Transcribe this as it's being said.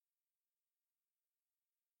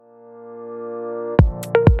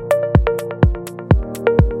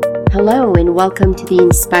Hello and welcome to the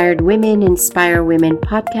Inspired Women, Inspire Women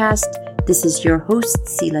podcast. This is your host,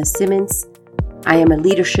 Seela Simmons. I am a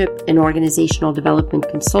leadership and organizational development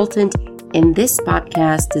consultant, and this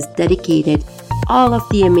podcast is dedicated to all of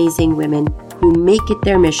the amazing women who make it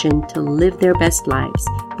their mission to live their best lives,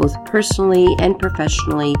 both personally and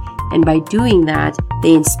professionally, and by doing that,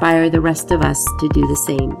 they inspire the rest of us to do the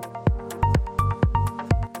same.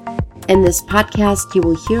 In this podcast, you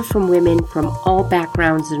will hear from women from all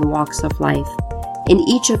backgrounds and walks of life, and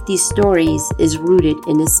each of these stories is rooted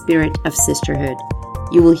in a spirit of sisterhood.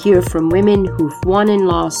 You will hear from women who've won and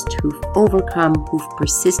lost, who've overcome, who've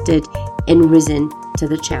persisted, and risen to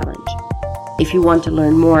the challenge. If you want to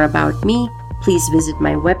learn more about me, please visit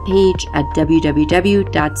my webpage at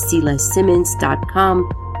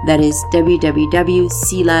www.seelasimmons.com. That is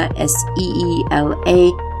www.seela,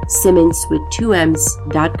 Simmons with 2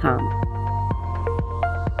 M's.com.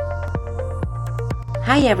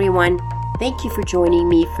 Hi everyone, thank you for joining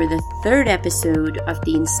me for the third episode of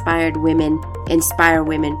the Inspired Women, Inspire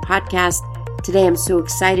Women podcast. Today I'm so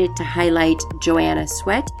excited to highlight Joanna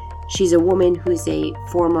Sweat. She's a woman who's a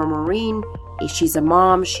former Marine, she's a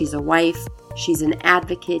mom, she's a wife, she's an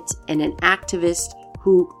advocate and an activist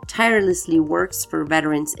who tirelessly works for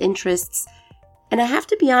veterans' interests. And I have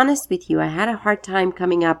to be honest with you, I had a hard time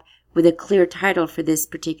coming up with a clear title for this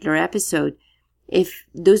particular episode. If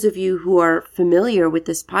those of you who are familiar with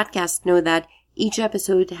this podcast know that each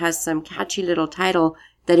episode has some catchy little title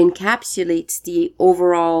that encapsulates the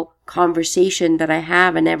overall conversation that I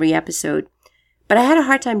have in every episode. But I had a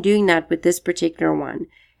hard time doing that with this particular one.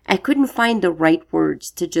 I couldn't find the right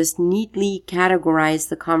words to just neatly categorize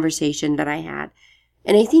the conversation that I had.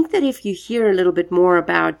 And I think that if you hear a little bit more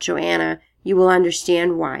about Joanna, you will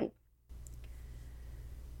understand why.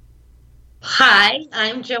 Hi,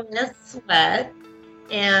 I'm Joanna Sweat,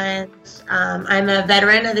 and I'm a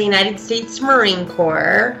veteran of the United States Marine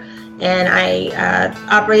Corps, and I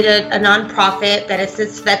operate a nonprofit that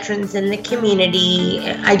assists veterans in the community.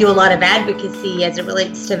 I do a lot of advocacy as it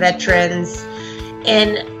relates to veterans,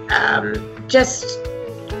 and just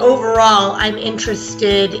overall, I'm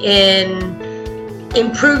interested in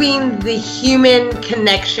improving the human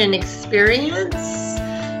connection experience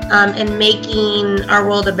and making our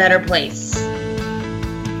world a better place.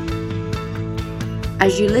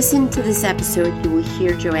 As you listen to this episode, you will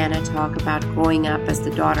hear Joanna talk about growing up as the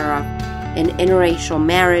daughter of an interracial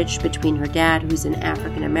marriage between her dad, who's an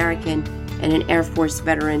African American and an Air Force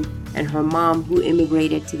veteran, and her mom, who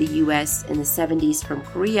immigrated to the U.S. in the 70s from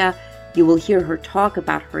Korea. You will hear her talk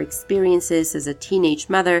about her experiences as a teenage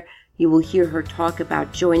mother. You will hear her talk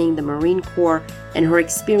about joining the Marine Corps and her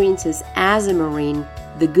experiences as a Marine,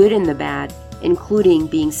 the good and the bad, including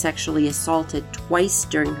being sexually assaulted twice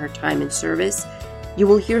during her time in service. You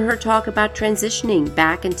will hear her talk about transitioning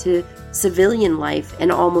back into civilian life and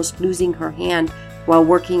almost losing her hand while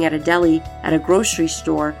working at a deli at a grocery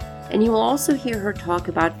store. And you will also hear her talk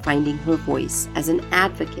about finding her voice as an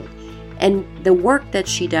advocate and the work that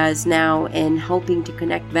she does now in helping to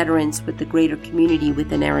connect veterans with the greater community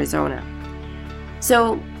within Arizona.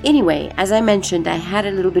 So anyway, as I mentioned, I had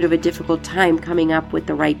a little bit of a difficult time coming up with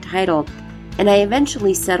the right title, and I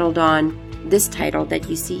eventually settled on this title that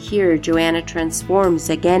you see here, Joanna Transforms,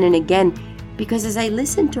 again and again, because as I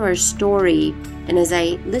listened to her story and as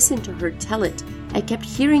I listened to her tell it, I kept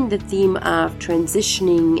hearing the theme of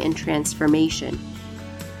transitioning and transformation.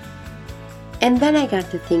 And then I got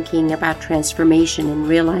to thinking about transformation and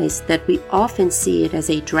realized that we often see it as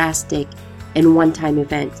a drastic and one-time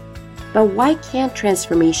event. But why can't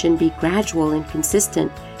transformation be gradual and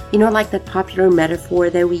consistent? You know, like that popular metaphor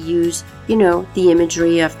that we use, you know, the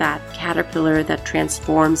imagery of that caterpillar that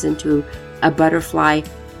transforms into a butterfly.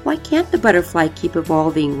 Why can't the butterfly keep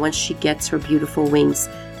evolving once she gets her beautiful wings?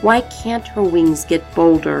 Why can't her wings get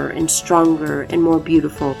bolder and stronger and more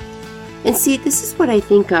beautiful? And see, this is what I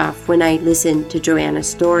think of when I listen to Joanna's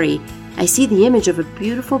story. I see the image of a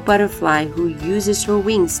beautiful butterfly who uses her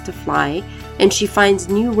wings to fly, and she finds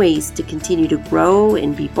new ways to continue to grow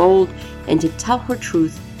and be bold and to tell her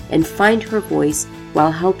truth and find her voice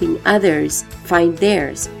while helping others find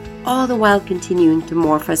theirs, all the while continuing to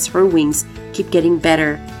morph as her wings keep getting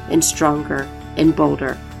better and stronger and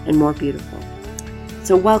bolder and more beautiful.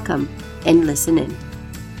 So welcome and listen in.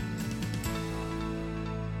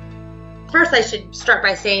 First, I should start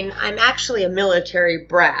by saying I'm actually a military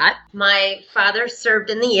brat. My father served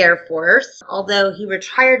in the Air Force. Although he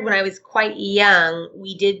retired when I was quite young,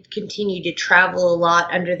 we did continue to travel a lot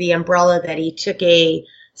under the umbrella that he took a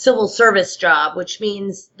civil service job, which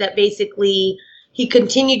means that basically he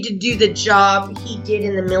continued to do the job he did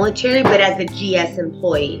in the military, but as a GS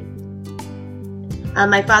employee.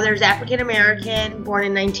 My father is African American, born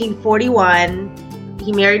in 1941.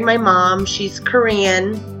 He married my mom. She's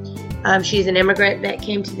Korean. She's an immigrant that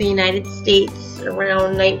came to the United States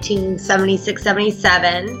around 1976,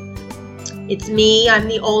 77. It's me. I'm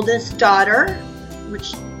the oldest daughter,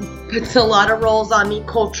 which puts a lot of roles on me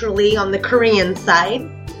culturally on the Korean side.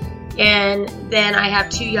 And then I have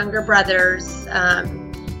two younger brothers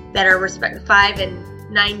that are respectively 5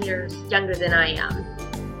 and 9 years younger than I am.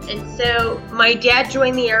 And so my dad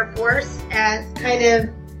joined the Air Force as kind of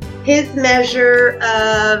his measure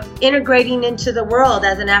of integrating into the world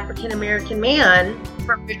as an African American man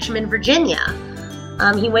from Richmond, Virginia.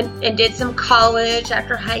 He went and did some college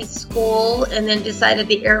after high school and then decided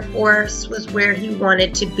the Air Force was where he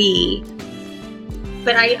wanted to be.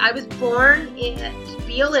 But I was born at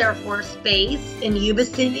Beale Air Force Base in Yuba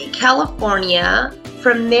City, California.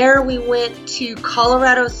 From there, we went to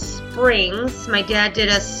Colorado Springs. My dad did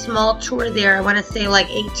a small tour there, I want to say like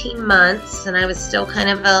 18 months, and I was still kind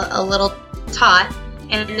of a little tot.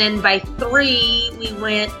 And then by 3, we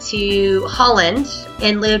went to Holland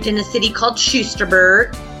and lived in a city called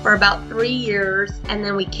Schusterburg for about 3 years. And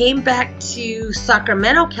then we came back to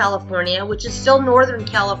Sacramento, California, which is still Northern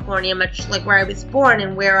California, much like where I was born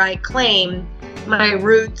and where I claim my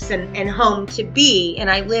roots and home to be. And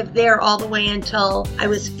I lived there all the way until I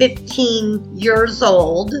was 15 years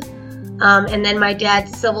old. And then my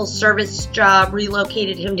dad's civil service job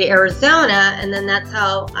relocated him to Arizona, and then that's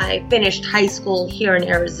how I finished high school here in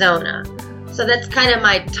Arizona. So that's kind of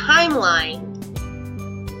my timeline.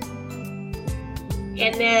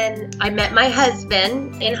 And then I met my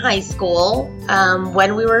husband in high school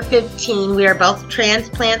when we were 15. We are both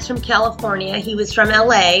transplants from California. He was from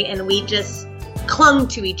LA, and we just clung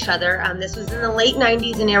to each other. This was in the late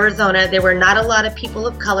 90s in Arizona. There were not a lot of people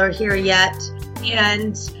of color here yet,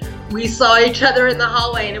 and we saw each other in the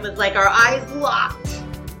hallway, and it was like our eyes locked.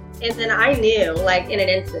 And then I knew, like in an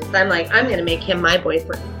instant, I'm like, I'm going to make him my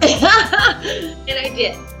boyfriend. And I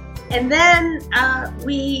did. And then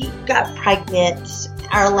we got pregnant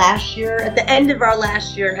our last year, at the end of our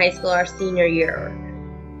last year in high school, our senior year.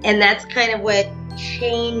 And that's kind of what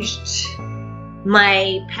changed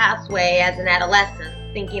my pathway as an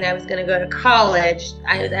adolescent, thinking I was going to go to college.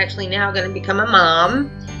 I was actually now going to become a mom.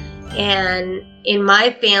 And in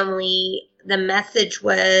my family, the message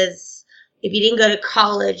was if you didn't go to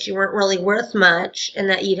college, you weren't really worth much and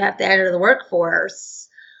that you'd have to enter the workforce.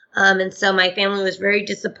 And so my family was very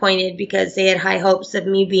disappointed because they had high hopes of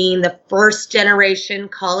me being the first generation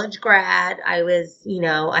college grad. I was,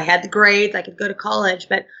 I had the grades, I could go to college,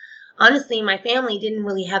 but honestly, my family didn't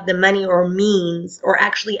really have the money or means or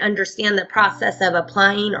actually understand the process of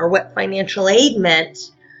applying or what financial aid meant.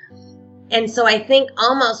 And so I think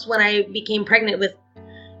almost when I became pregnant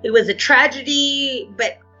it was a tragedy,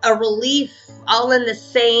 but a relief all in the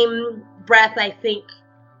same breath, I think,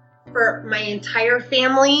 for my entire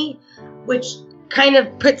family, which kind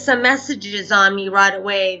of put some messages on me right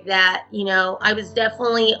away that, I was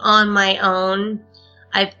definitely on my own.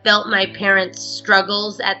 I felt my parents'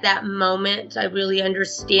 struggles at that moment. I really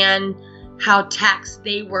understand how taxed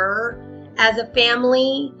they were as a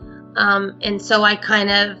family. And so I kind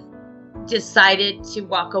of decided to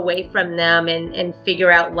walk away from them and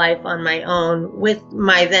figure out life on my own with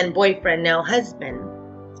my then boyfriend, now husband.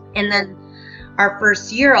 And then our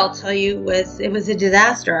first year, I'll tell you, it was a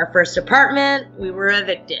disaster. Our first apartment, we were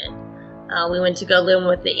evicted. We went to go live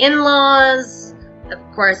with the in-laws. Of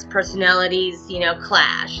course, personalities,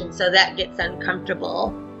 clash. And so that gets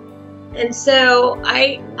uncomfortable. And so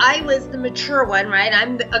I was the mature one, right?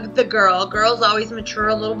 I'm the girl. Girls always mature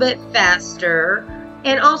a little bit faster.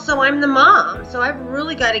 And also, I'm the mom, so I've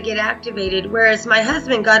really got to get activated. Whereas my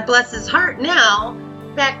husband, God bless his heart now,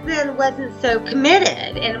 back then wasn't so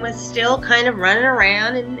committed and was still kind of running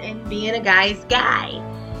around and being a guy's guy.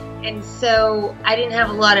 And so I didn't have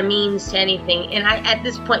a lot of means to anything. And at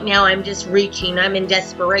this point now, I'm just reaching. I'm in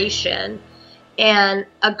desperation. And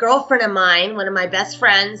a girlfriend of mine, one of my best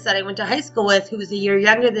friends that I went to high school with, who was a year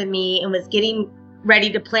younger than me and was getting ready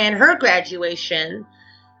to plan her graduation,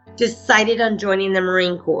 decided on joining the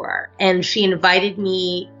Marine Corps, and she invited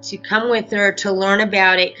me to come with her to learn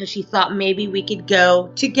about it because she thought maybe we could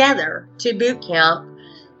go together to boot camp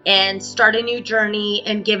and start a new journey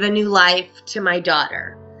and give a new life to my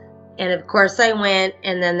daughter. And of course I went,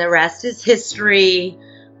 and then the rest is history.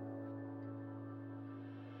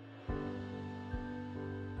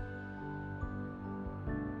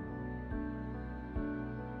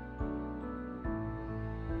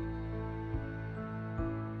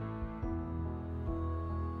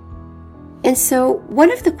 And so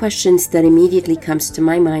one of the questions that immediately comes to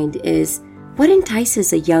my mind is, What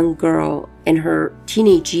entices a young girl in her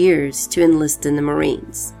teenage years to enlist in the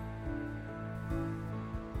Marines?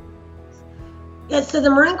 Yeah, so the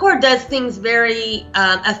Marine Corps does things very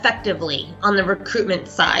effectively on the recruitment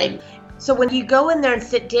side. So when you go in there and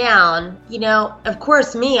sit down, of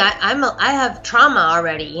course, me, I have trauma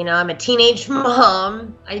already. I'm a teenage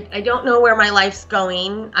mom. I don't know where my life's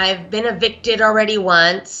going. I've been evicted already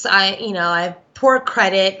once. I have poor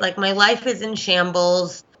credit. Like, my life is in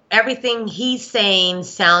shambles. Everything he's saying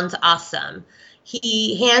sounds awesome.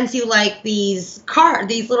 He hands you like these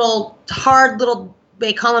little hard little,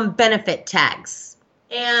 they call them benefit tags.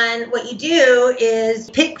 And what you do is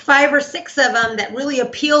pick 5 or 6 of them that really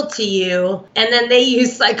appeal to you, and then they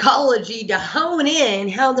use psychology to hone in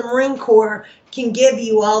how the Marine Corps can give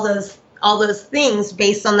you all those things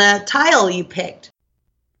based on the tile you picked.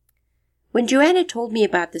 When Joanna told me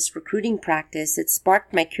about this recruiting practice, it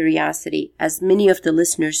sparked my curiosity. As many of the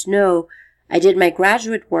listeners know, I did my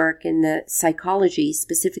graduate work in the psychology,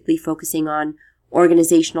 specifically focusing on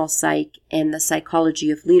organizational psych and the psychology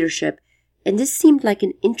of leadership. And this seemed like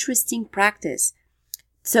an interesting practice.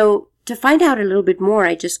 So to find out a little bit more,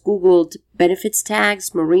 I just Googled benefits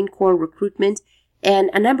tags, Marine Corps recruitment, and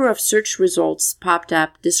a number of search results popped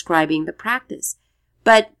up describing the practice.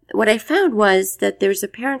 But what I found was that there's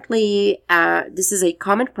apparently, this is a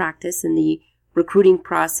common practice in the recruiting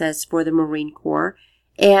process for the Marine Corps.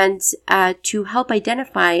 And to help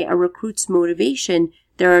identify a recruit's motivation,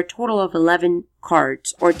 there are a total of 11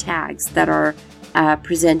 cards or tags that are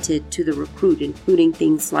presented to the recruit, including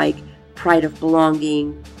things like pride of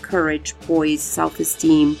belonging, courage, poise,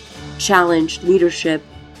 self-esteem, challenge, leadership,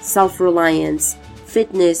 self-reliance,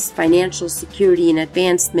 fitness, financial security and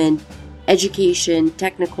advancement, education,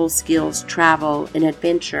 technical skills, travel, and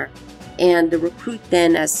adventure. And the recruit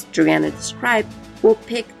then, as Joanna described, will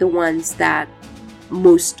pick the ones that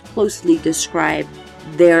most closely describe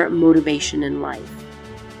their motivation in life.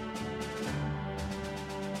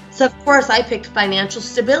 So, of course, I picked financial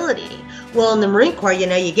stability. Well, in the Marine Corps,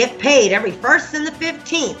 you get paid every 1st and the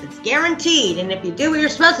 15th. It's guaranteed. And if you do what you're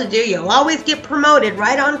supposed to do, you'll always get promoted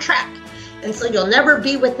right on track. And so you'll never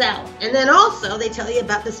be without. And then also they tell you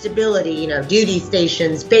about the stability, duty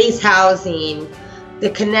stations, base housing, the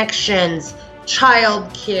connections,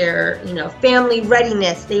 child care, family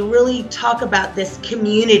readiness. They really talk about this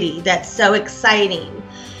community that's so exciting.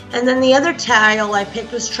 And then the other tile I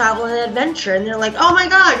picked was travel and adventure. And they're like, oh my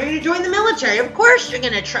God, you're going to join the military. Of course you're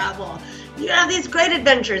going to travel. You have these great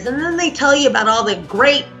adventures. And then they tell you about all the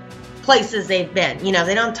great places they've been.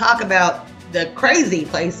 They don't talk about the crazy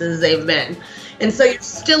places they've been. And so you're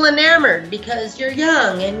still enamored because you're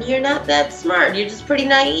young and you're not that smart. You're just pretty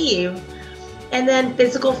naive. And then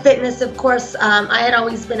physical fitness, of course. I had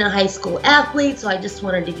always been a high school athlete, so I just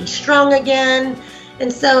wanted to be strong again.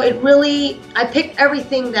 And so I picked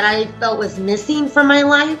everything that I felt was missing from my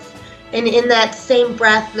life. And in that same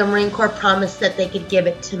breath, the Marine Corps promised that they could give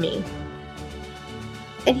it to me.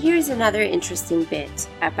 And here's another interesting bit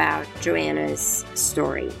about Joanna's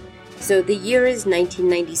story. So the year is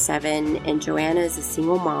 1997, and Joanna is a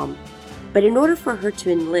single mom. But in order for her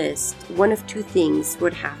to enlist, one of 2 things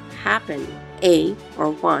would have to happen.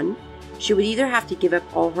 One, she would either have to give up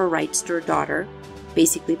all her rights to her daughter,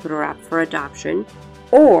 basically put her up for adoption,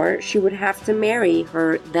 or she would have to marry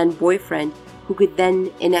her then boyfriend, who could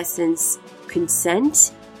then, in essence,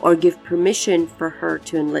 consent or give permission for her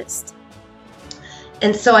to enlist.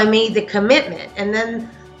 And so I made the commitment. And then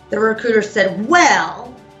the recruiter said,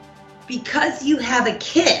 well, because you have a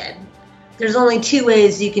kid, there's only 2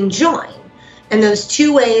 ways you can join. And those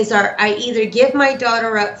 2 ways are I either give my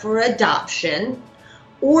daughter up for adoption,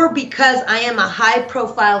 or because I am a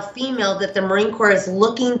high-profile female that the Marine Corps is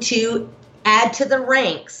looking to add to the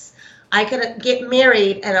ranks, I could get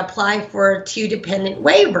married and apply for a 2-dependent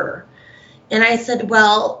waiver. And I said,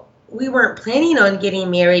 well, we weren't planning on getting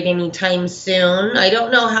married anytime soon. I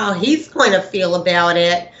don't know how he's going to feel about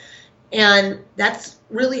it. And that's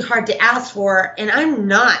really hard to ask for. And I'm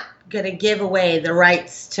not going to give away the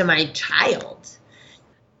rights to my child.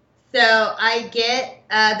 So I get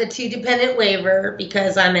the 2-dependent waiver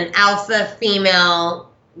because I'm an alpha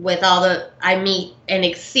female with I meet and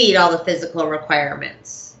exceed all the physical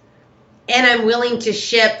requirements. And I'm willing to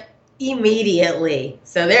ship immediately.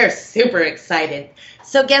 So they're super excited.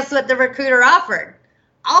 So guess what the recruiter offered?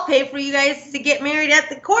 I'll pay for you guys to get married at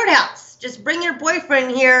the courthouse. Just bring your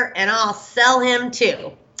boyfriend here and I'll sell him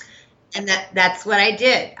too. And that's what I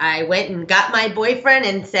did. I went and got my boyfriend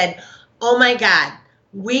and said, oh my God,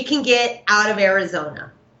 we can get out of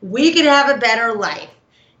Arizona. We could have a better life.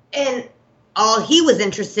 And all he was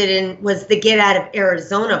interested in was the get out of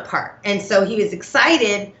Arizona part. And so he was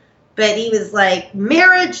excited But he was like,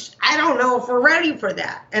 marriage, I don't know if we're ready for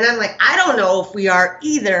that. And I'm like, I don't know if we are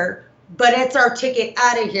either, but it's our ticket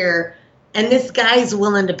out of here. And this guy's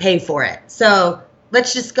willing to pay for it. So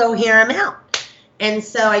let's just go hear him out. And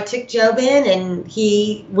so I took Jobin, and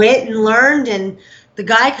he went and learned, and the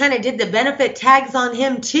guy kind of did the benefit tags on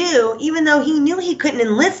him too, even though he knew he couldn't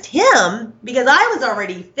enlist him because I was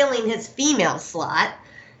already filling his female slot.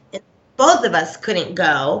 And both of us couldn't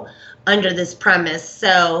go under this premise.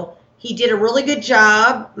 So he did a really good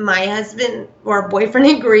job. My husband or boyfriend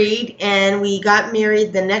agreed, and we got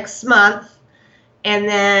married the next month. And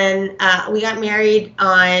then we got married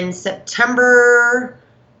on September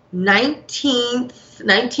 19th,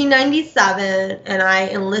 1997, and I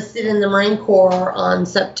enlisted in the Marine Corps on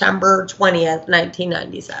September 20th,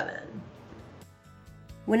 1997.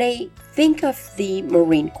 When I think of the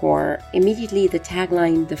Marine Corps, immediately the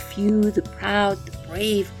tagline, the few, the proud, the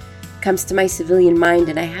brave, comes to my civilian mind,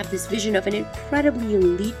 and I have this vision of an incredibly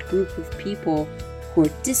elite group of people who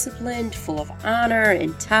are disciplined, full of honor,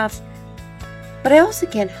 and tough. But I also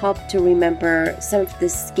can't help to remember some of the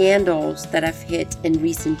scandals that have hit in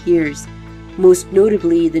recent years, most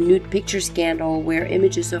notably the nude picture scandal where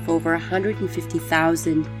images of over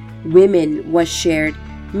 150,000 women was shared,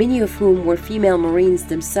 many of whom were female Marines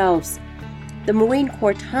themselves. The Marine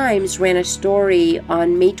Corps Times ran a story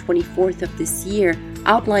on May 24th of this year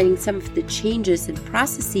outlining some of the changes and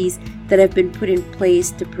processes that have been put in place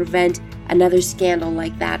to prevent another scandal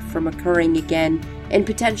like that from occurring again and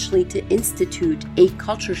potentially to institute a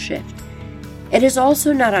culture shift. It is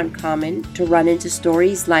also not uncommon to run into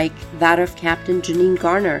stories like that of Captain Janine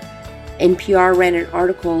Garner. NPR ran an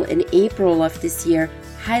article in April of this year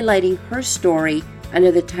highlighting her story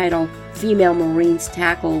under the title Female Marines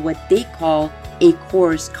Tackle What They Call a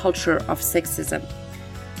Corps' Culture of Sexism.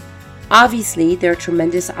 Obviously, there are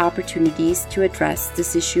tremendous opportunities to address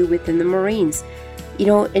this issue within the Marines. You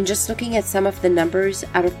know, and just looking at some of the numbers,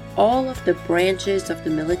 out of all of the branches of the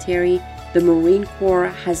military, the Marine Corps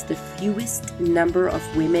has the fewest number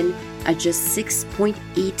of women at just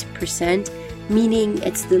 6.8%, meaning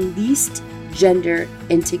it's the least gender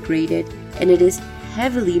integrated, and it is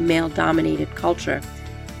heavily male-dominated culture.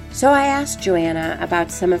 So I asked Joanna about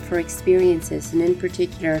some of her experiences, and in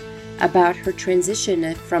particular about her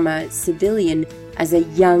transition from a civilian as a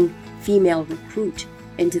young female recruit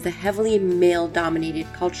into the heavily male-dominated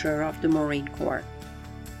culture of the Marine Corps.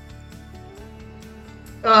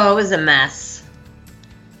 Oh, it was a mess.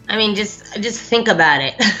 I mean, just think about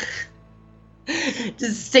it.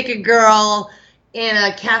 Just stick a girl in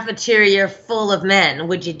a cafeteria full of men.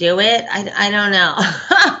 Would you do it? I don't know.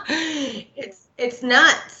 It's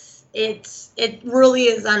nuts. It really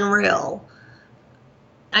is unreal.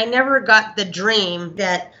 I never got the dream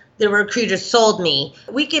that the recruiter sold me.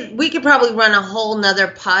 We could probably run a whole nother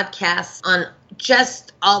podcast on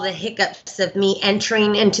just all the hiccups of me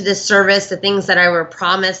entering into the service, the things that I were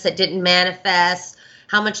promised that didn't manifest,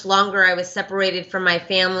 how much longer I was separated from my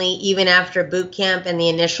family even after boot camp and the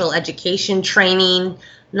initial education training,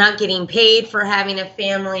 not getting paid for having a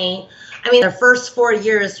family. I mean, the first 4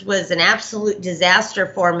 years was an absolute disaster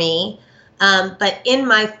for me. But in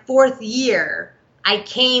my fourth year, I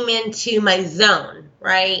came into my zone,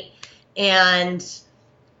 right? And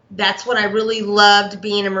that's when I really loved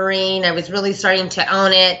being a Marine. I was really starting to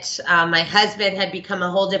own it. My husband had become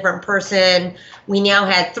a whole different person. We now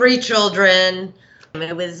had 3 children.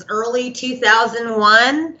 It was early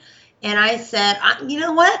 2001. And I said, you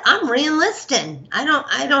know what? I'm re-enlisting. I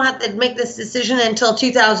don't have to make this decision until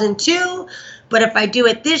 2002. But if I do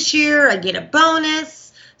it this year, I get a bonus.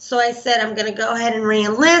 So I said, I'm going to go ahead and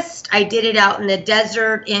re-enlist. I did it out in the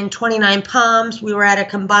desert in 29 Palms. We were at a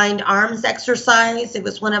combined arms exercise. It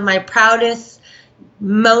was one of my proudest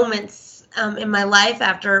moments in my life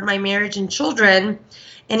after my marriage and children.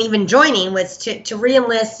 And even joining was to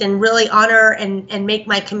re-enlist and really honor and make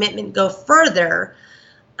my commitment go further.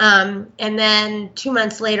 And then 2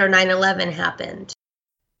 months later, 9/11 happened.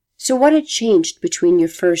 So what had changed between your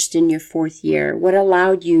first and your fourth year? What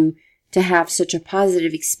allowed you to have such a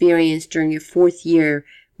positive experience during your fourth year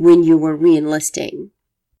when you were re-enlisting?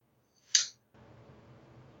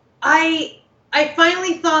 I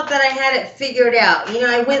finally thought that I had it figured out. You know,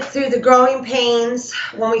 I went through the growing pains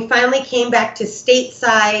when we finally came back to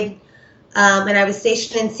stateside, and I was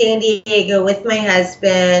stationed in San Diego with my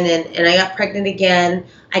husband, and I got pregnant again.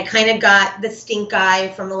 I kind of got the stink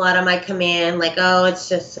eye from a lot of my command, like, oh, it's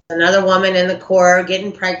just another woman in the Corps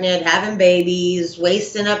getting pregnant, having babies,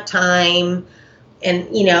 wasting up time. And,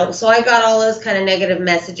 you know, so I got all those kind of negative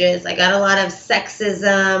messages. I got a lot of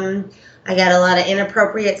sexism. I got a lot of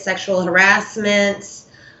inappropriate sexual harassment.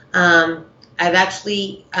 I I've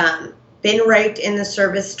actually been raped in the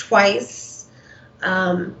service twice.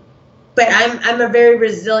 But I'm a very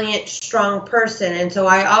resilient, strong person. And so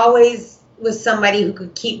I always was somebody who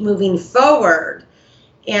could keep moving forward.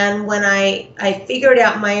 And when I figured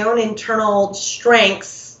out my own internal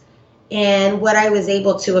strengths and what I was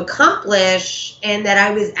able to accomplish, and that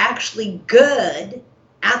I was actually good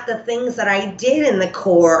at the things that I did in the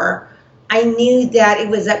Corps, I knew that it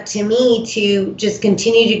was up to me to just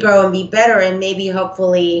continue to grow and be better, and maybe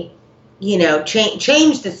hopefully,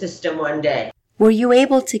 change the system one day. Were you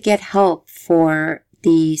able to get help for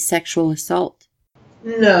the sexual assault?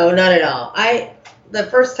 No, not at all. The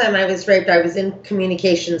first time I was raped, I was in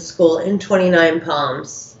communication school in 29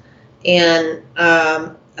 Palms, and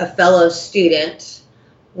a fellow student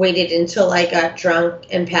waited until I got drunk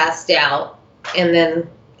and passed out, and then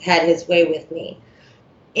had his way with me.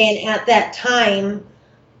 And at that time,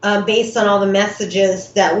 based on all the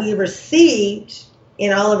messages that we received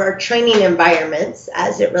in all of our training environments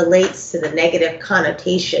as it relates to the negative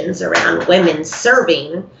connotations around women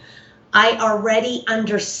serving, I already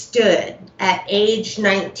understood at age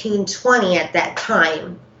 19, 20 at that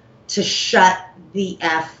time to shut the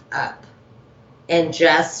F up and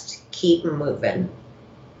just keep moving.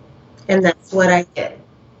 And that's what I did.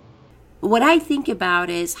 What I think about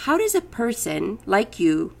is, how does a person like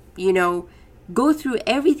you, go through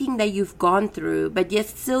everything that you've gone through, but yet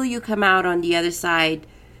still you come out on the other side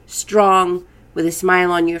strong, with a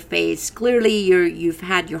smile on your face? Clearly you've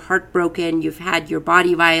had your heart broken, you've had your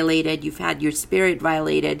body violated, you've had your spirit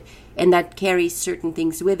violated, and that carries certain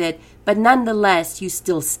things with it. But nonetheless, you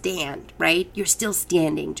still stand, right? You're still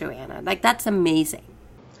standing, Joanna. That's amazing.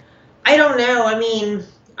 I don't know. I mean,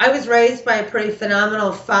 I was raised by a pretty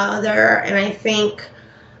phenomenal father, and I think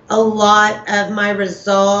a lot of my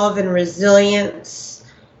resolve and resilience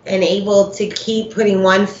and able to keep putting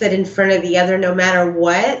one foot in front of the other no matter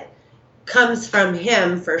what comes from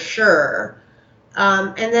him for sure.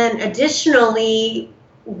 And then additionally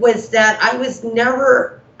was that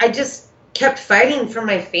I just kept fighting for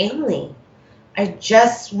my family. I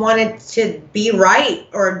just wanted to be right,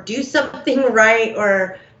 or do something right,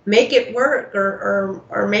 or make it work,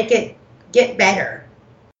 or make it get better.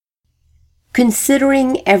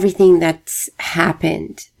 Considering everything that's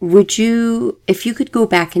happened, would you, if you could go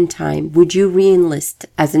back in time, would you re-enlist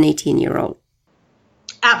as an 18-year-old?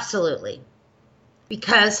 Absolutely.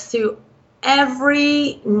 Because through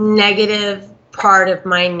every negative part of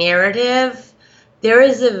my narrative, there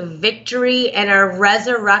is a victory and a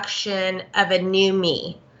resurrection of a new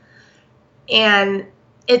me. And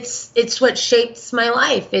it's what shapes my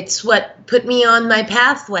life. It's what put me on my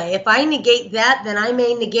pathway. If I negate that, then I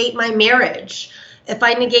may negate my marriage. If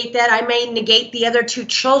I negate that, I may negate the other 2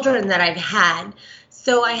 children that I've had.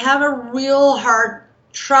 So I have a real hard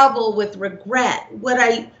trouble with regret. What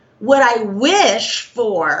I wish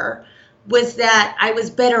for was that I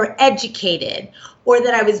was better educated, or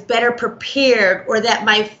that I was better prepared, or that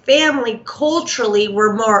my family culturally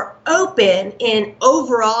were more open in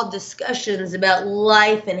overall discussions about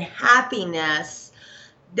life and happiness,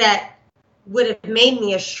 that would have made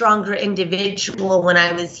me a stronger individual when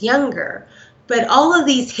I was younger. But all of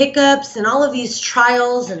these hiccups and all of these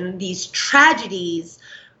trials and these tragedies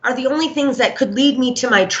are the only things that could lead me to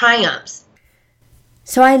my triumphs.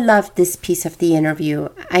 So I loved this piece of the interview.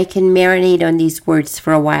 I can marinate on these words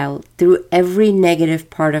for a while. Through every negative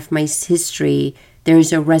part of my history, there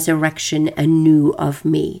is a resurrection anew of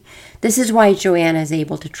me. This is why Joanna is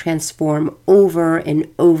able to transform over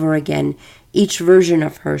and over again, each version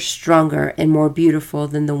of her stronger and more beautiful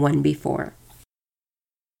than the one before.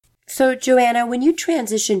 So, Joanna, when you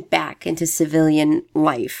transitioned back into civilian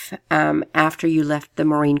life after you left the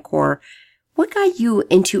Marine Corps, what got you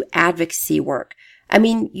into advocacy work? I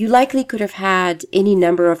mean, you likely could have had any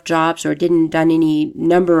number of jobs or done any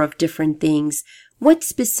number of different things. What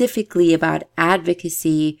specifically about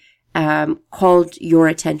advocacy called your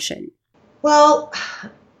attention? Well,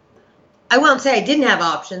 I won't say I didn't have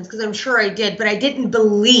options, because I'm sure I did, but I didn't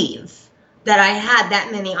believe that I had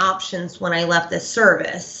that many options when I left the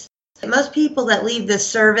service. Most people that leave the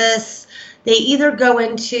service, they either go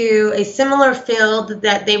into a similar field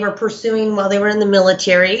that they were pursuing while they were in the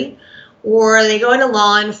military, or they go into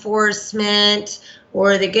law enforcement,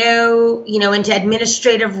 or they go, into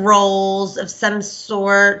administrative roles of some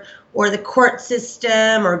sort, or the court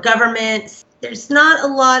system or government. There's not a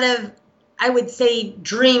lot of I would say,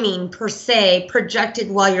 dreaming per se, projected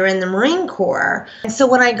while you're in the Marine Corps. And so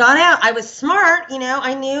when I got out, I was smart.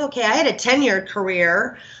 I knew, okay, I had a tenured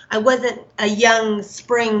career. I wasn't a young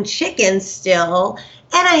spring chicken still.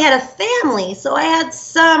 And I had a family. So I had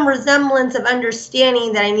some resemblance of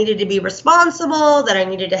understanding that I needed to be responsible, that I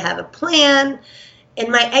needed to have a plan. And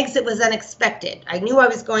my exit was unexpected. I knew I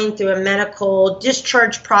was going through a medical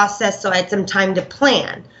discharge process, so I had some time to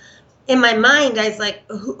plan. In my mind, I was like,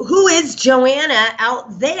 who is Joanna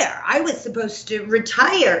out there? I was supposed to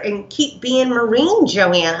retire and keep being Marine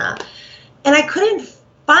Joanna. And I couldn't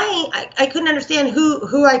I couldn't understand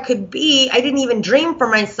who I could be. I didn't even dream for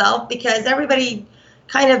myself because everybody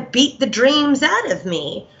kind of beat the dreams out of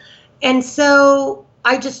me. And so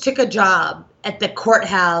I just took a job at the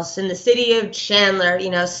courthouse in the city of Chandler,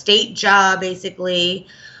 state job basically.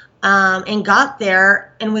 And got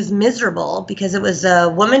there and was miserable because it was a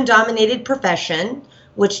woman-dominated profession,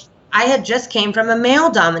 which I had just came from a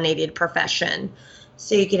male-dominated profession.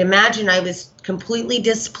 So you can imagine I was completely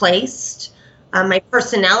displaced. My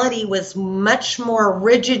personality was much more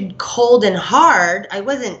rigid, cold, and hard. I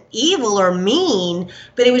wasn't evil or mean,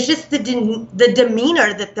 but it was just the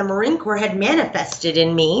demeanor that the Marine Corps had manifested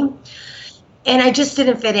in me. And I just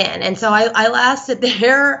didn't fit in. And so I lasted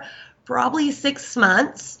there probably 6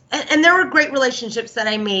 months. And there were great relationships that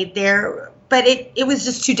I made there, but it was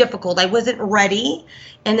just too difficult. I wasn't ready.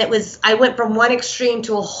 And I went from one extreme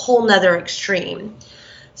to a whole nother extreme.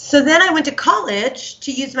 So then I went to college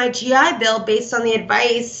to use my GI Bill based on the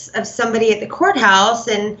advice of somebody at the courthouse.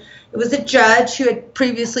 And it was a judge who had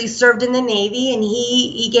previously served in the Navy. And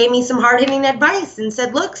he gave me some hard-hitting advice and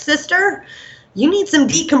said, look, sister, you need some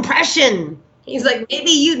decompression. He's like,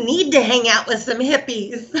 maybe you need to hang out with some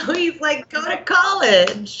hippies. So he's like, go to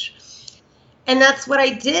college. And that's what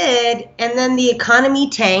I did. And then the economy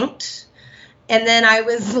tanked. And then I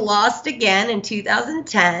was lost again in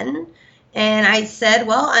 2010. And I said,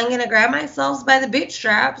 well, I'm going to grab myself by the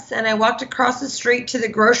bootstraps. And I walked across the street to the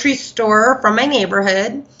grocery store from my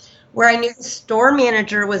neighborhood where I knew the store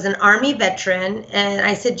manager was an Army veteran. And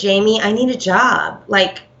I said, Jamie, I need a job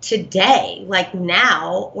like today, like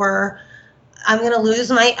now, or I'm going to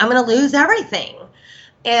lose everything.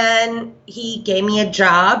 And he gave me a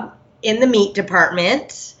job in the meat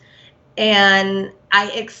department, and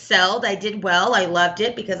I excelled. I did well. I loved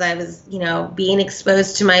it because I was, being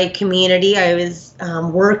exposed to my community. I was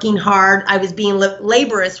working hard. I was being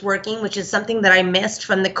laborious working, which is something that I missed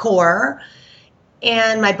from the Corps.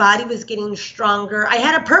 And my body was getting stronger. I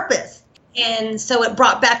had a purpose. And so it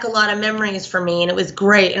brought back a lot of memories for me, and it was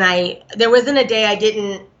great. And there wasn't a day I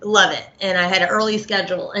didn't love it. And I had an early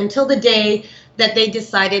schedule until the day that they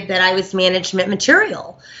decided that I was management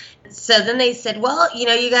material. So then they said, well,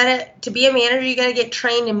 to be a manager, you got to get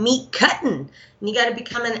trained in meat cutting, and you got to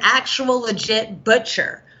become an actual legit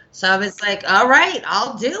butcher. So I was like, all right,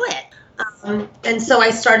 I'll do it. And so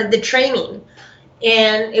I started the training.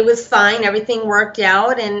 And it was fine. Everything worked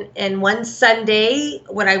out. And one Sunday,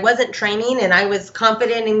 when I wasn't training and I was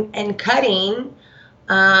confident in cutting,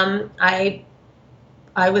 I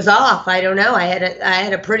was off. I don't know. I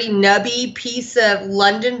had a pretty nubby piece of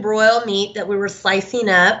London broil meat that we were slicing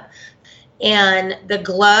up. And the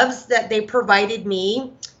gloves that they provided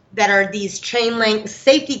me, that are these chain link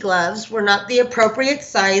safety gloves, were not the appropriate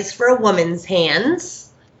size for a woman's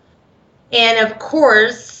hands. And of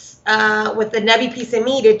course, with the nubby piece of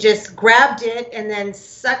meat, it just grabbed it and then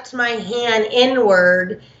sucked my hand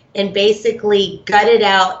inward and basically gutted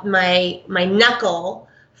out my knuckle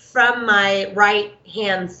from my right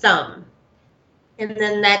hand thumb. And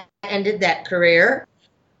then that ended that career.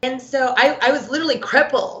 And so I was literally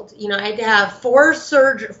crippled. I had to have four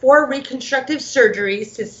reconstructive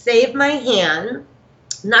surgeries to save my hand.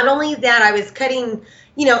 Not only that, I was cutting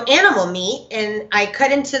animal meat, and I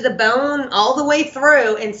cut into the bone all the way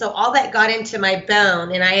through. And so all that got into my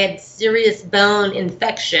bone, and I had serious bone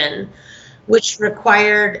infection, which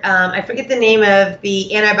required, I forget the name of the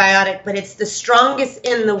antibiotic, but it's the strongest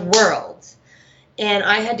in the world. And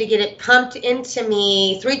I had to get it pumped into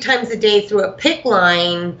me 3 times a day through a PICC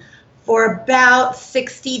line for about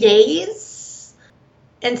 60 days.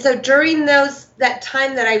 And so during that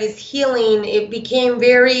time that I was healing, it became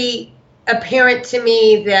very apparent to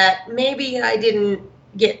me that maybe I didn't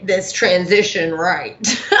get this transition right.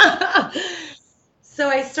 So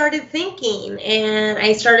I started thinking, and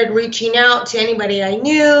I started reaching out to anybody I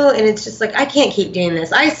knew, and it's just like, I can't keep doing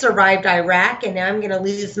this. I survived Iraq, and now I'm going to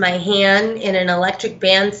lose my hand in an electric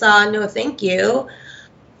bandsaw. No, thank you.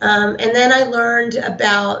 And then I learned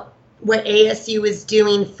about what ASU was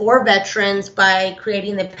doing for veterans by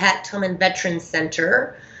creating the Pat Tillman Veterans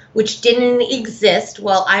Center, which didn't exist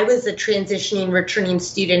while I was a transitioning returning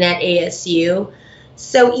student at ASU.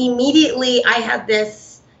 So immediately I had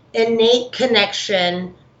this innate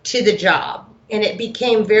connection to the job. And it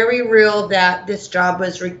became very real that this job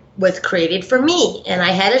was created for me. And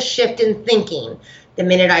I had a shift in thinking. The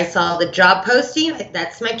minute I saw the job posting,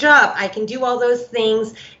 that's my job. I can do all those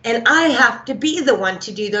things. And I have to be the one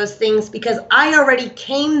to do those things because I already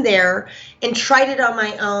came there and tried it on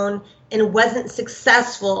my own and wasn't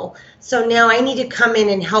successful. So now I need to come in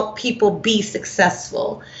and help people be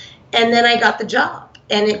successful. And then I got the job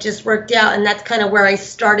and it just worked out. And that's kind of where I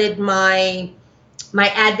started my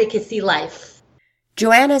advocacy life.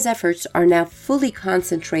 Joanna's efforts are now fully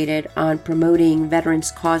concentrated on promoting veterans'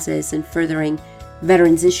 causes and furthering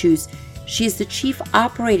veterans' issues. She is the Chief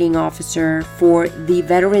Operating Officer for the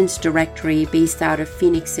Veterans Directory based out of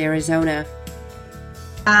Phoenix, Arizona.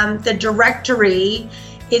 The directory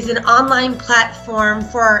is an online platform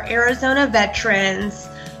for our Arizona veterans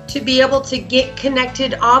to be able to get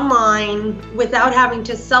connected online without having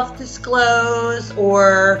to self-disclose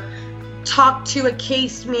or talk to a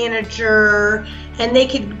case manager, and they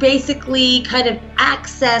could basically kind of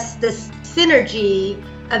access this synergy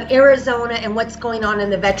of Arizona and what's going on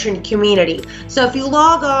in the veteran community. So if you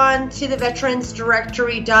log on to the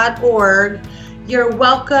veteransdirectory.org, you're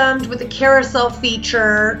welcomed with a carousel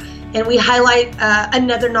feature, and we highlight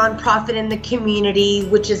another nonprofit in the community,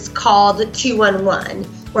 which is called 211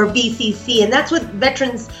 or VCC, and that's what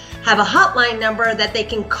veterans have a hotline number that they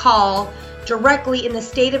can call directly in the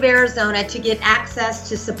state of Arizona to get access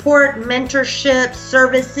to support, mentorship,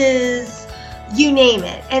 services, you name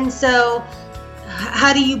it. And so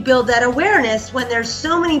how do you build that awareness when there's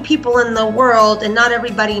so many people in the world and not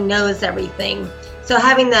everybody knows everything? So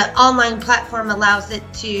having the online platform allows it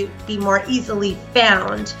to be more easily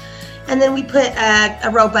found. And then we put a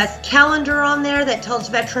robust calendar on there that tells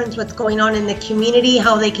veterans what's going on in the community,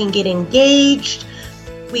 how they can get engaged.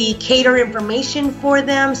 We cater information for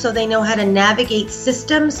them so they know how to navigate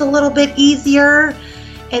systems a little bit easier.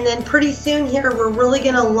 And then pretty soon here, we're really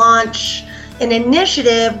going to launch an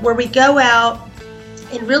initiative where we go out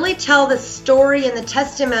and really tell the story and the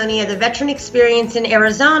testimony of the veteran experience in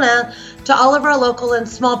Arizona to all of our local and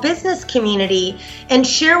small business community and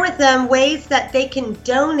share with them ways that they can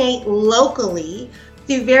donate locally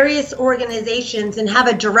through various organizations and have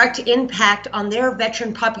a direct impact on their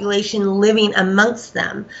veteran population living amongst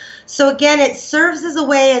them. So again, it serves as a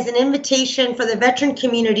way, as an invitation for the veteran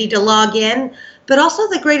community to log in, but also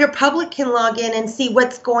the greater public can log in and see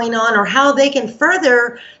what's going on or how they can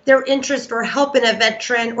further their interest or help in a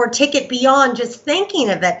veteran or take it beyond just thanking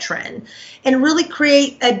a veteran and really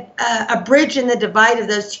create a bridge in the divide of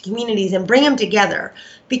those two communities and bring them together,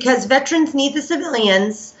 because veterans need the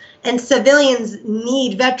civilians and civilians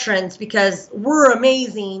need veterans because we're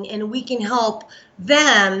amazing and we can help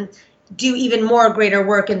them do even more greater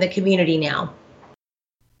work in the community now.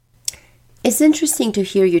 It's interesting to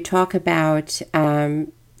hear you talk about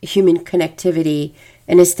human connectivity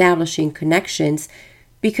and establishing connections,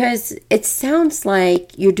 because it sounds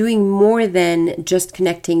like you're doing more than just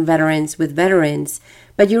connecting veterans with veterans,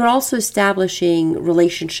 but you're also establishing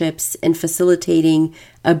relationships and facilitating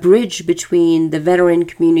a bridge between the veteran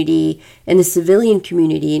community and the civilian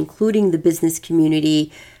community, including the business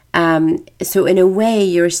community. So in a way,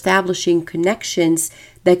 you're establishing connections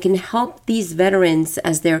that can help these veterans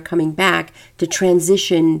as they're coming back to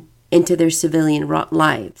transition into their civilian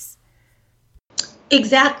lives.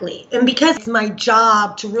 Exactly. And because it's my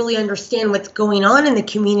job to really understand what's going on in the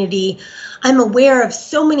community, I'm aware of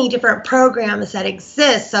so many different programs that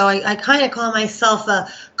exist. So I kind of call myself a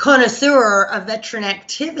connoisseur of veteran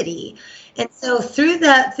activity. And so through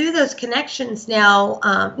those connections now,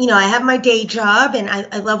 I have my day job and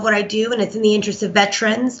I love what I do and it's in the interest of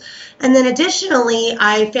veterans. And then additionally,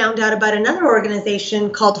 I found out about another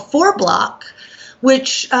organization called 4Block,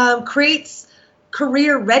 which creates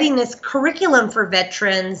career readiness curriculum for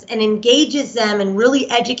veterans and engages them and really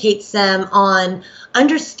educates them on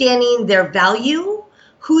understanding their value,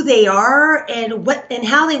 who they are, and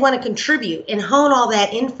how they want to contribute, and hone all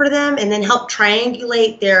that in for them, and then help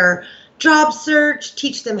triangulate their job search,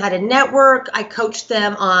 teach them how to network. I coach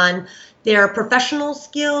them on their professional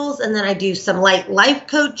skills, and then I do some light life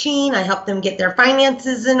coaching. I help them get their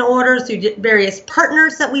finances in order through various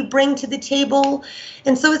partners that we bring to the table.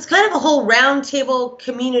 And so it's kind of a whole roundtable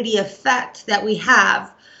community effect that we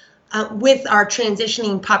have with our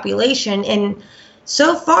transitioning population. And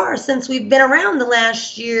so far, since we've been around the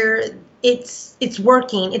last year, it's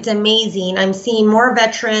working. It's amazing. I'm seeing more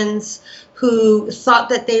veterans who thought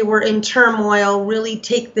that they were in turmoil really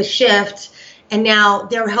take the shift. And now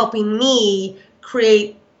they're helping me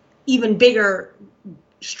create even bigger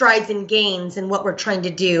strides and gains in what we're trying to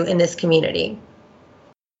do in this community.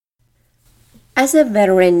 As a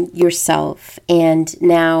veteran yourself, and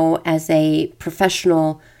now as a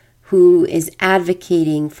professional who is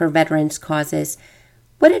advocating for veterans' causes,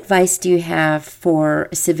 what advice do you have for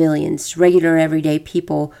civilians, regular everyday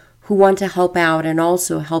people who want to help out and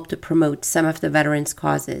also help to promote some of the veterans'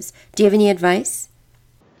 causes? Do you have any advice?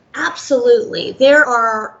 Absolutely. There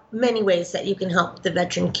are many ways that you can help the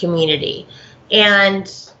veteran community. And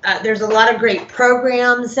there's a lot of great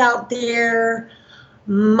programs out there.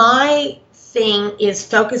 My thing is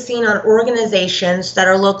focusing on organizations that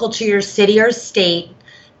are local to your city or state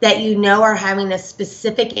that you know are having a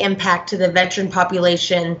specific impact to the veteran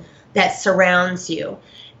population that surrounds you.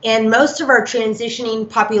 And most of our transitioning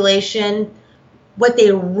population, what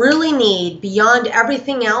they really need beyond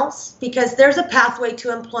everything else, because there's a pathway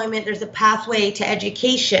to employment, there's a pathway to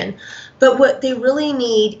education, but what they really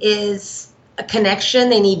need is a connection,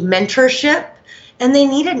 they need mentorship, and they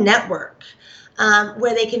need a network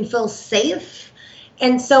where they can feel safe.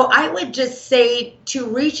 And so I would just say to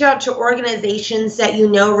reach out to organizations that you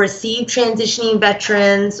know receive transitioning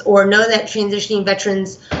veterans or know that transitioning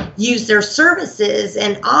veterans use their services,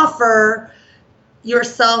 and offer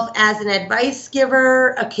yourself as an advice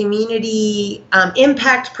giver, a community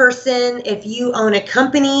impact person. If you own a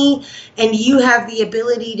company and you have the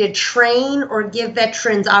ability to train or give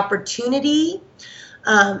veterans opportunity,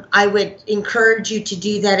 I would encourage you to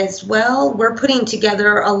do that as well. We're putting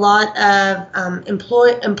together a lot of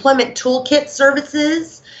employment toolkit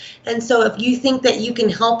services. And so if you think that you can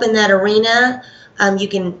help in that arena, you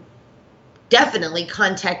can definitely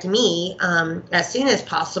contact me as soon as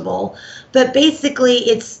possible. But basically,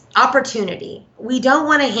 it's opportunity. We don't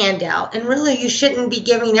want a handout, and really you shouldn't be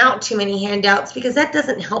giving out too many handouts because that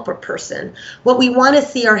doesn't help a person. What we want to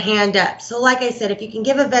see are hand ups. So like I said, if you can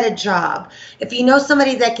give a vet a job, if you know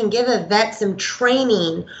somebody that can give a vet some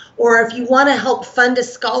training, or if you want to help fund a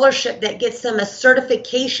scholarship that gets them a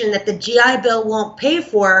certification that the GI Bill won't pay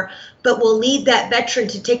for, but will lead that veteran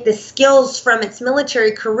to take the skills from its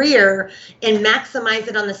military career and maximize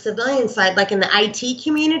it on the civilian side, like in the IT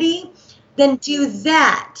community, then do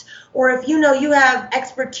that. Or if you know you have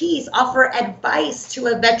expertise, offer advice to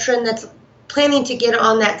a veteran that's planning to get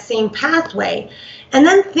on that same pathway. And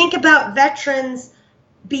then think about veterans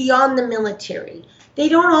beyond the military. They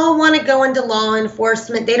don't all want to go into law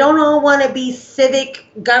enforcement. They don't all want to be civic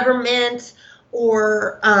government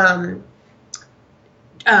or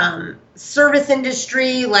service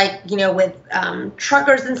industry, like, you know, with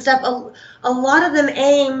truckers and stuff. A lot of them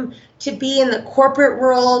aim to be in the corporate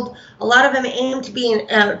world. A lot of them aim to be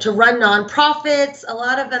to run nonprofits. A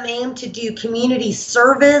lot of them aim to do community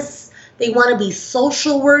service. They want to be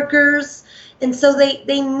social workers. And so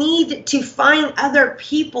they need to find other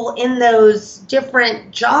people in those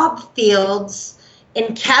different job fields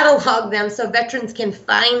and catalog them so veterans can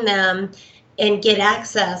find them and get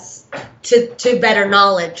access to better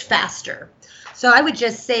knowledge faster. So I would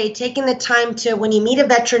just say taking the time to, when you meet a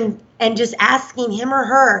veteran, and just asking him or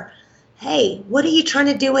her, hey, what are you trying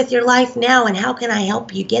to do with your life now, and how can I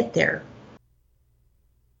help you get there?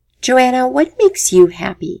 Joanna, what makes you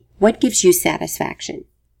happy? What gives you satisfaction?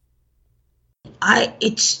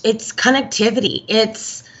 It's connectivity.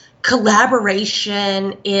 It's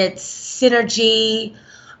collaboration. It's synergy.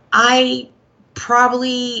 I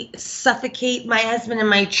probably suffocate my husband and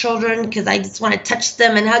my children because I just want to touch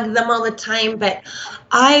them and hug them all the time. But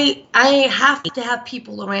I have to have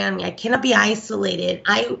people around me. I cannot be isolated.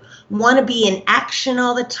 I want to be in action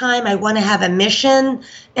all the time. I want to have a mission,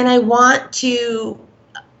 and I want to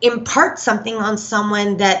impart something on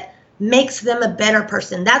someone that makes them a better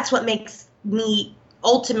person. That's what makes me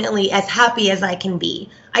ultimately as happy as I can be.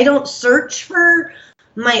 I don't search for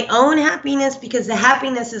my own happiness because the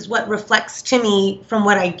happiness is what reflects to me from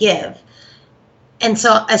what I give. And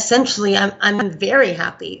so essentially I'm very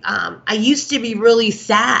happy. I used to be really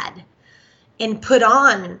sad and put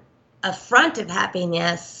on a front of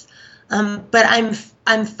happiness, but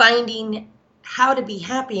I'm finding how to be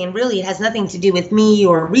happy, and really it has nothing to do with me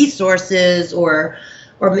or resources or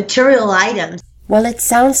material items. Well, it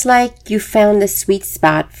sounds like you found the sweet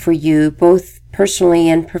spot for you, both personally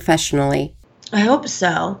and professionally. I hope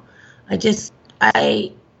so. It's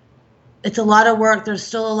a lot of work. There's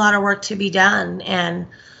still a lot of work to be done, and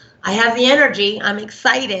I have the energy. I'm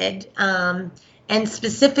excited. And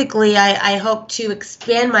specifically, I hope to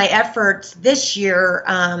expand my efforts this year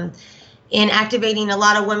in activating a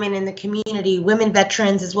lot of women in the community, women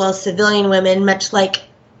veterans as well as civilian women, much like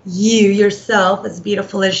you yourself, as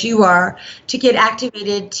beautiful as you are, to get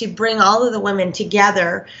activated to bring all of the women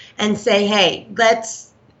together and say, hey,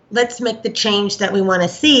 let's let's make the change that we want to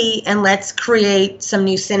see, and let's create some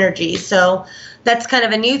new synergy. So that's kind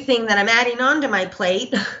of a new thing that I'm adding on to my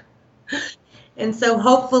plate. And so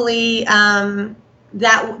hopefully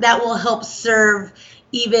that will help serve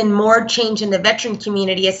even more change in the veteran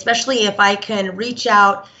community, especially if I can reach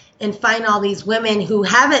out and find all these women who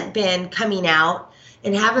haven't been coming out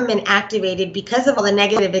and haven't been activated because of all the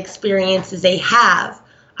negative experiences they have.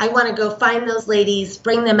 I want to go find those ladies,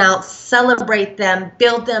 bring them out, celebrate them,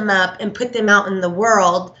 build them up, and put them out in the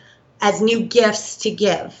world as new gifts to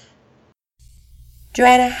give.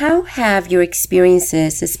 Joanna, how have your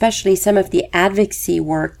experiences, especially some of the advocacy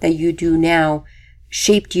work that you do now,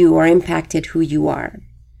 shaped you or impacted who you are?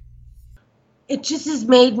 It just has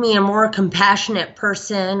made me a more compassionate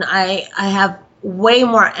person. I have way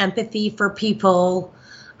more empathy for people.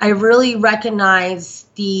 I really recognize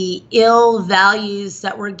the ill values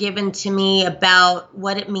that were given to me about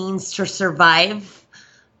what it means to survive,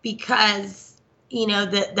 because, you know,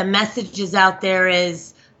 the messages out there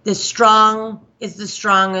is the strong is the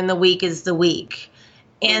strong and the weak is the weak.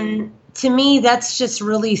 And to me, that's just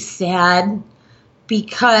really sad,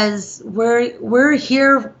 because we're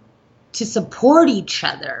here to support each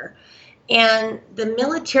other. And the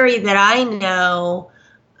military that I know,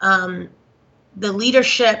 the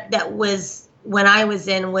leadership that was when I was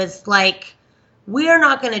in was like, we are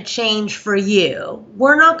not going to change for you.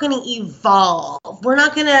 We're not going to evolve. We're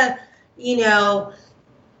not going to,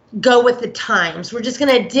 go with the times. We're just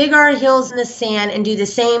going to dig our heels in the sand and do the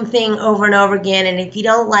same thing over and over again. And if you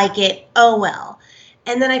don't like it, oh well.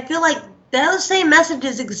 And then I feel like those same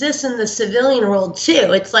messages exist in the civilian world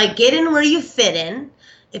too. It's like, get in where you fit in.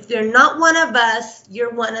 If they're not one of us,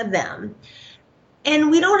 you're one of them.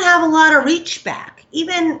 And we don't have a lot of reach back.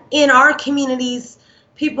 Even in our communities,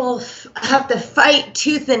 people have to fight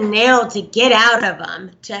tooth and nail to get out of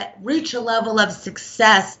them, to reach a level of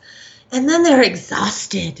success. And then they're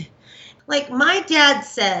exhausted. Like my dad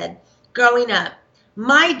said growing up,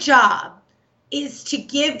 my job is to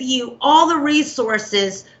give you all the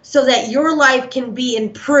resources so that your life can be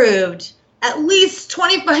improved at least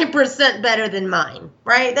 25% better than mine,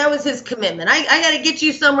 right? That was his commitment. I got to get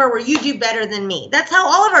you somewhere where you do better than me. That's how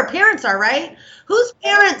all of our parents are, right? Whose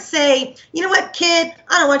parents say, you know what, kid,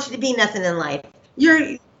 I don't want you to be nothing in life.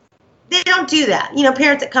 They don't do that.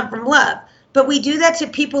 Parents that come from love. But we do that to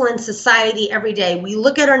people in society every day. We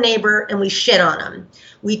look at our neighbor and we shit on them.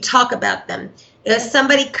 We talk about them. If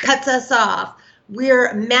somebody cuts us off,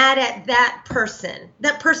 we're mad at that person.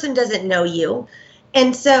 That person doesn't know you.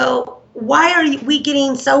 And so why are we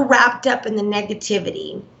getting so wrapped up in the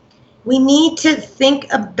negativity? We need to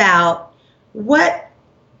think about, what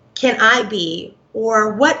can I be,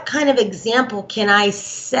 or what kind of example can I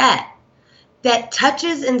set that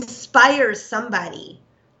touches, inspires somebody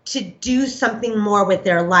to do something more with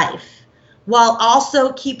their life, while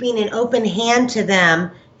also keeping an open hand to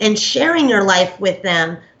them and sharing your life with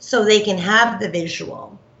them so they can have the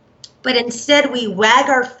visual. But instead, we wag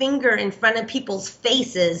our finger in front of people's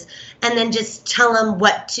faces and then just tell them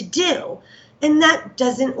what to do. And that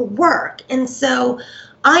doesn't work. And so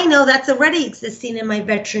I know that's already existing in my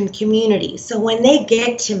veteran community. So when they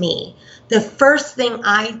get to me, the first thing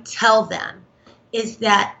I tell them is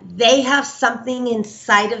that they have something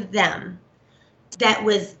inside of them that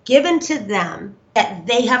was given to them that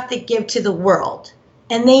they have to give to the world.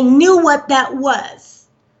 And they knew what that was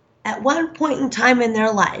at one point in time in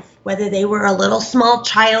their life, whether they were a little small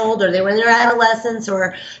child or they were in their adolescence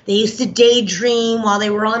or they used to daydream while they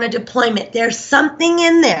were on a deployment. There's something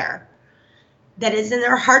in there that is in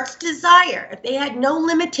their heart's desire. If they had no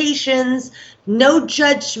limitations, no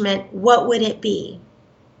judgment, what would it be?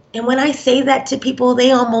 And when I say that to people,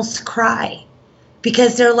 they almost cry,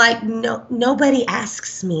 because they're like, no, nobody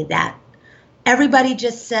asks me that. Everybody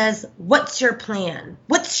just says, what's your plan?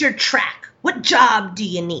 What's your track? What job do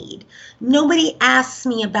you need? Nobody asks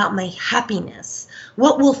me about my happiness.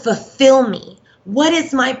 What will fulfill me? What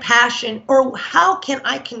is my passion? Or how can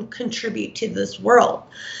I contribute to this world?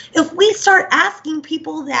 If we start asking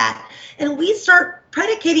people that, and we start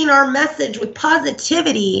predicating our message with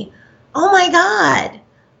positivity, oh my God.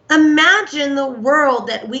 Imagine the world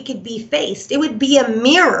that we could be faced. It would be a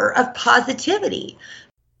mirror of positivity.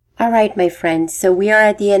 All right, my friends. So we are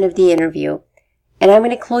at the end of the interview. And I'm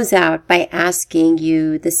going to close out by asking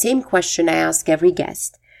you the same question I ask every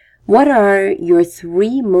guest. What are your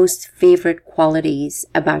 3 most favorite qualities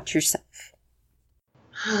about yourself?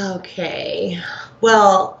 Okay.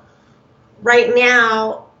 Well, right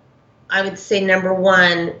now, I would say number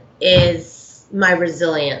 1 is my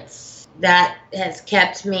resilience. That has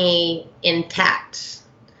kept me intact.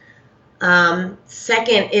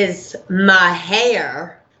 Second is my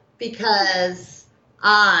hair. because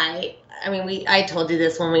I told you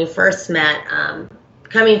this when we first met.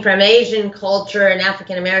 Coming from Asian culture and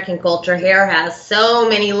African American culture, hair has so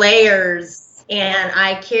many layers, and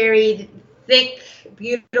I carried thick,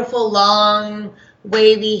 beautiful, long,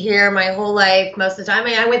 wavy hair my whole life. Most of the time,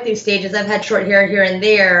 I went through stages. I've had short hair here and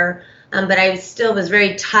there, but I still was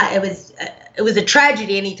very tight. It was a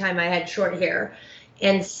tragedy anytime I had short hair.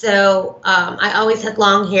 And so I always had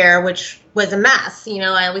long hair, which was a mess.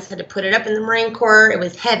 I always had to put it up in the Marine Corps. It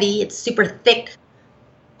was heavy. It's super thick,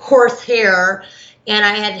 coarse hair. And I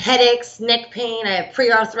had headaches, neck pain. I had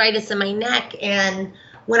pre-arthritis in my neck. And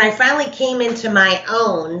when I finally came into my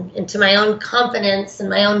own confidence and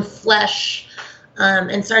my own flesh,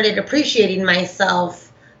 and started appreciating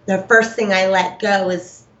myself, the first thing I let go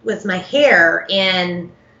was my hair.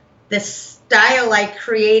 And the style I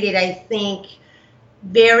created, I think,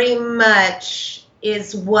 very much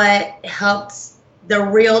is what helped the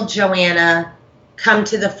real Joanna come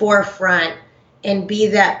to the forefront and be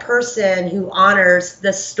that person who honors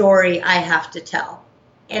the story I have to tell.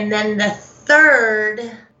 And then the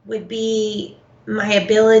third would be my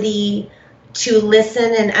ability to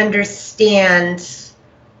listen and understand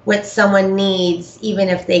what someone needs, even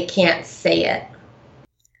if they can't say it.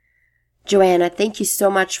 Joanna, thank you so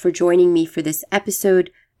much for joining me for this episode.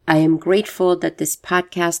 I am grateful that this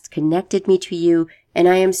podcast connected me to you, and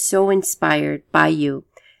I am so inspired by you.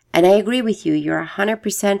 And I agree with you. You're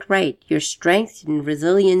 100% right. Your strength and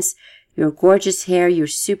resilience, your gorgeous hair, your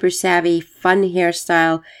super savvy, fun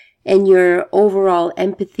hairstyle, and your overall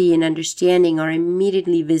empathy and understanding are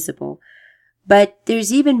immediately visible. But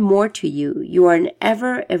there's even more to you. You are an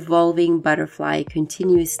ever-evolving butterfly,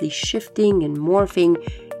 continuously shifting and morphing,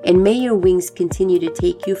 and may your wings continue to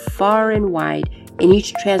take you far and wide in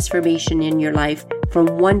each transformation in your life. From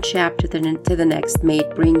one chapter to the next, may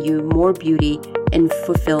it bring you more beauty and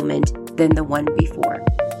fulfillment than the one before.